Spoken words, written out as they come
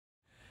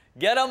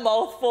Get a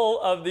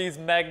mouthful of these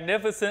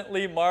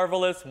magnificently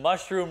marvelous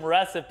mushroom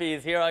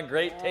recipes here on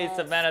Great Tastes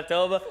of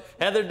Manitoba.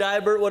 Heather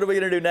Deibert, what are we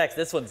going to do next?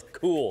 This one's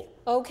cool.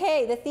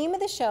 Okay, the theme of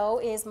the show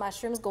is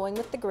mushrooms going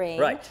with the grain.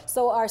 Right.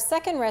 So our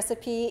second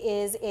recipe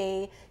is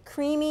a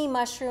creamy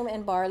mushroom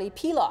and barley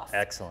pilaf.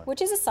 Excellent.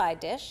 Which is a side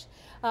dish.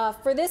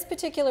 For this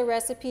particular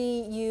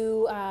recipe,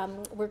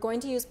 we're going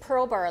to use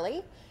pearl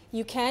barley.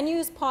 You can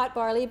use pot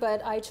barley,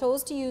 but I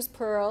chose to use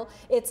pearl.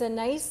 It's a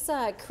nice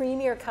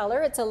creamier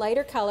color, it's a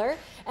lighter color,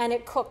 and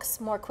it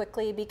cooks more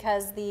quickly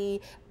because the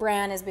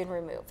bran has been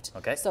removed.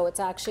 Okay. So it's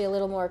actually a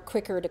little more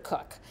quicker to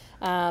cook.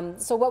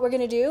 So what we're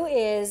gonna do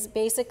is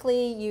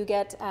basically you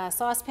get a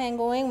saucepan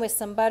going with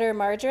some butter,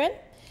 margarine,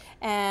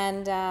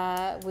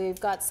 and we've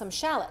got some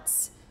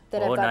shallots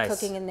that I've got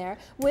cooking in there,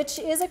 which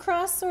is a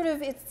cross sort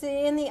of, it's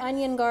in the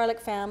onion garlic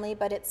family,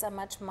 but it's a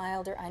much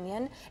milder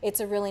onion. It's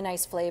a really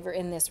nice flavor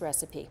in this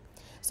recipe.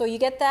 So you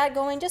get that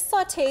going, just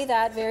saute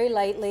that very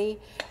lightly,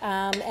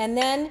 and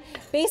then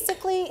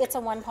basically it's a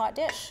one-pot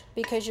dish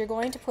because you're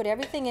going to put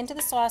everything into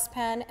the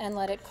saucepan and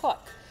let it cook.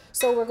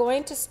 So we're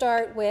going to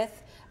start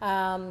with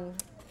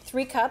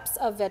 3 cups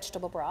of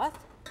vegetable broth.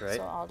 Great.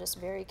 So I'll just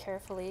very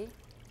carefully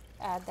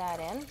add that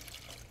in.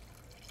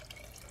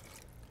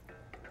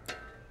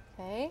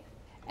 Okay,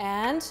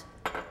 and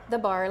the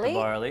barley. The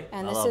barley.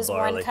 And I this love is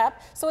barley. 1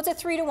 cup. So it's a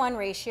 3-to-1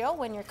 ratio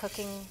when you're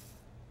cooking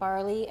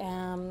barley.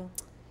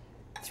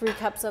 3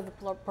 cups of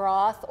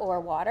broth or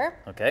water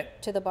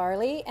to the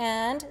barley.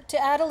 And to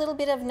add a little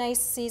bit of nice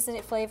seasoned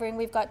flavoring,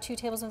 we've got 2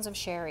 tablespoons of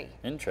sherry.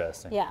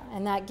 Interesting. Yeah,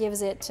 and that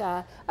gives it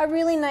a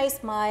really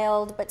nice,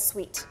 mild but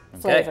sweet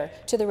flavor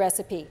to the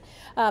recipe.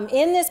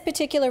 In this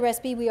particular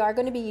recipe, we are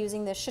going to be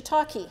using the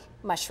shiitake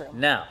mushroom.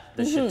 Now,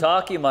 the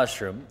shiitake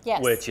mushroom,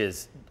 Yes. which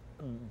is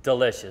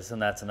delicious, and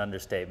that's an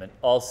understatement.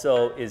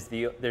 Also,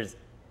 the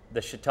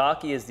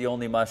shiitake is the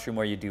only mushroom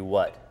where you do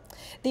what?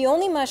 The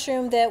only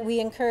mushroom that we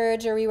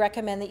encourage or we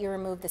recommend that you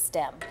remove the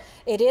stem.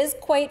 It is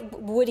quite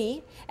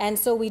woody, and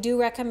so we do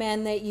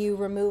recommend that you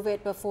remove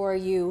it before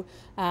you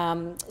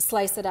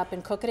slice it up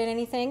and cook it in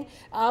anything.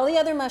 All the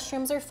other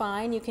mushrooms are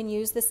fine. You can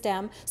use the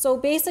stem. So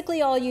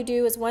basically all you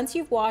do is once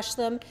you've washed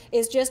them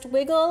is just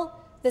wiggle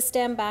the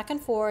stem back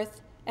and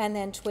forth and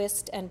then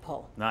twist and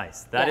pull.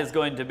 Nice. That is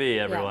going to be,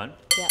 everyone,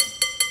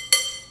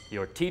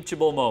 your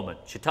teachable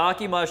moment.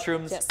 Shiitake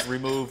mushrooms,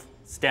 remove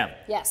stem.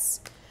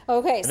 Yes.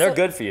 Okay, and they're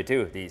good for you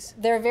too, these.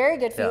 They're very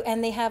good for you,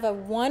 and they have a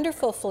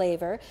wonderful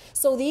flavor.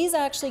 So these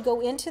actually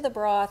go into the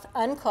broth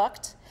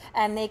uncooked,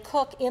 and they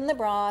cook in the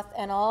broth,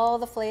 and all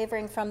the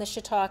flavoring from the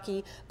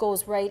shiitake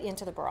goes right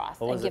into the broth.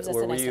 What was it?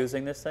 Were we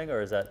using this thing, or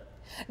is that?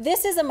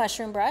 This is a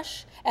mushroom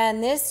brush,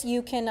 and this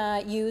you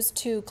can use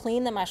to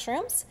clean the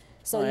mushrooms.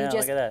 So you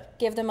just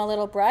give them a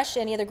little brush,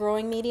 any of the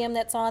growing medium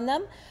that's on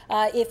them.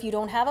 If you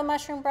don't have a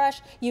mushroom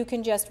brush, you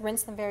can just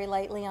rinse them very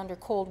lightly under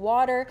cold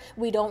water.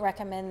 We don't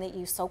recommend that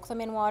you soak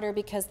them in water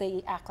because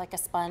they act like a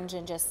sponge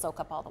and just soak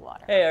up all the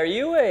water. Hey, are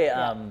you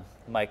a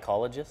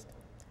mycologist?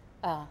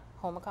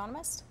 Home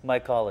economist?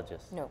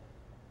 Mycologist. No.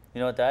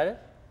 You know what that is?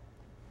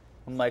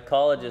 A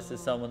mycologist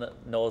is someone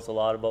that knows a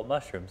lot about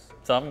mushrooms.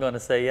 So I'm going to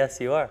say yes,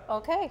 you are.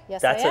 Okay,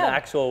 yes, That's I am. An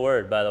actual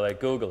word, by the way.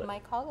 Google it.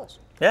 Mycologist.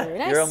 Yeah, very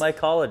nice. You're a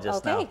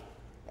mycologist now. Okay,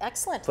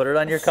 excellent. Put it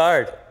on your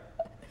card.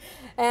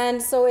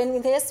 And so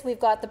in this, we've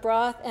got the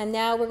broth, and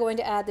now we're going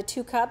to add the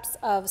 2 cups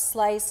of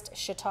sliced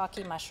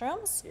shiitake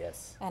mushrooms.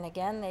 Yes. And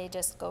again, they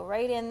just go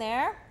right in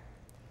there.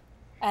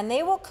 And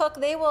they will cook,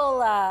 they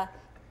will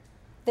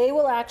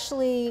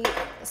actually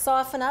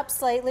soften up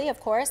slightly, of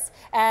course,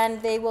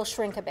 and they will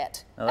shrink a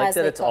bit. I like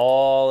that it's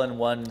all in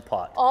one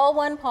pot. All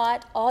one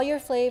pot, all your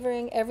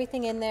flavoring,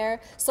 everything in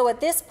there. So at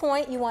this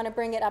point, you want to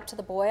bring it up to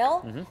the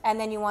boil, and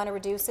then you want to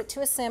reduce it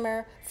to a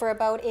simmer for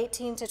about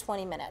 18 to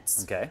 20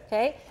 minutes. Okay.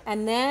 Okay,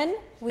 and then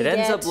it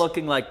ends up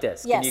looking like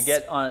this. Yes. Can you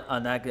get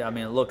on that? I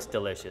mean, it looks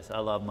delicious. I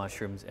love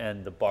mushrooms,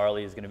 and the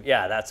barley is going to be,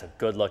 that's a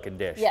good looking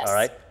dish. Yes. All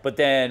right, but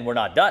then we're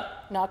not done.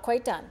 Not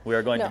quite done. We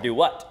are going to do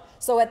what?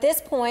 So at this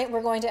point,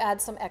 we're going to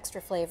add some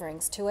extra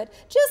flavorings to it,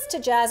 just to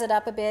jazz it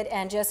up a bit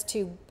and just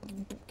to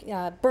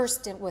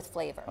burst it with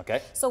flavor.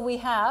 Okay. So we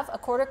have a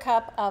 1/4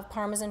 cup of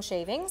Parmesan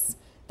shavings.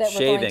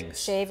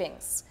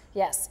 Shavings,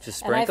 yes. Just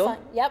sprinkle?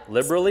 Yep.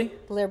 Liberally?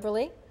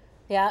 Liberally,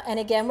 yeah. And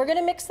again, we're going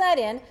to mix that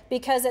in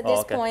because at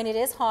this point it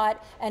is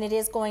hot and it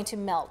is going to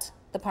melt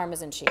the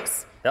Parmesan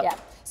cheese. Yep. Yeah.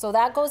 So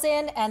that goes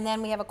in, and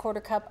then we have a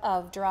 1/4 cup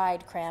of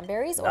dried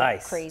cranberries or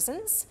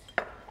craisins.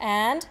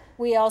 And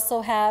we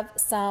also have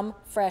some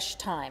fresh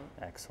thyme.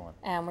 Excellent.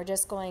 And we're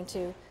just going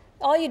to,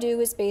 all you do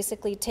is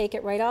basically take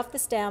it right off the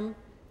stem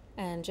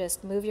and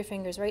just move your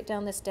fingers right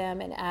down the stem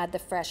and add the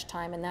fresh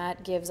thyme, and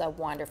that gives a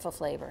wonderful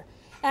flavor.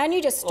 And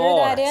you just stir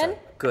that in. A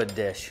good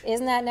dish.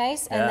 Isn't that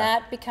nice? Yeah. And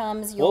that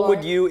becomes your... What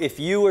would you, if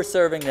you were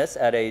serving this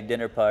at a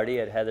dinner party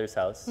at Heather's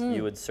house,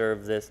 you would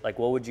serve this, like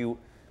what would you,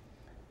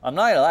 I'm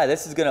not gonna lie,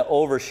 this is gonna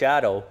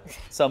overshadow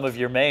some of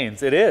your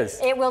mains. It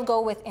is. It will go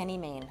with any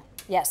main.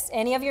 Yes,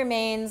 any of your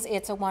mains,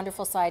 it's a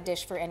wonderful side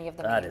dish for any of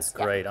the mains. That is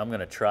great. I'm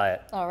going to try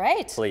it. All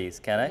right. Please,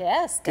 can I?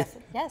 Yes,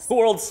 definitely. Yes.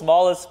 World's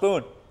smallest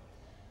spoon.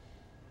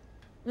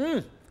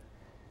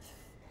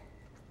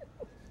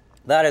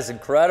 That is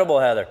incredible,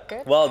 Heather.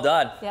 Good. Well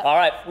done. Yep. All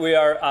right, we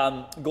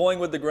are going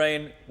with the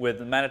grain with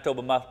the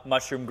Manitoba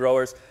Mushroom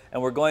Growers,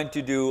 and we're going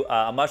to do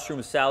a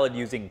mushroom salad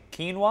using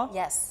quinoa.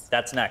 Yes.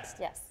 That's next.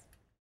 Yes.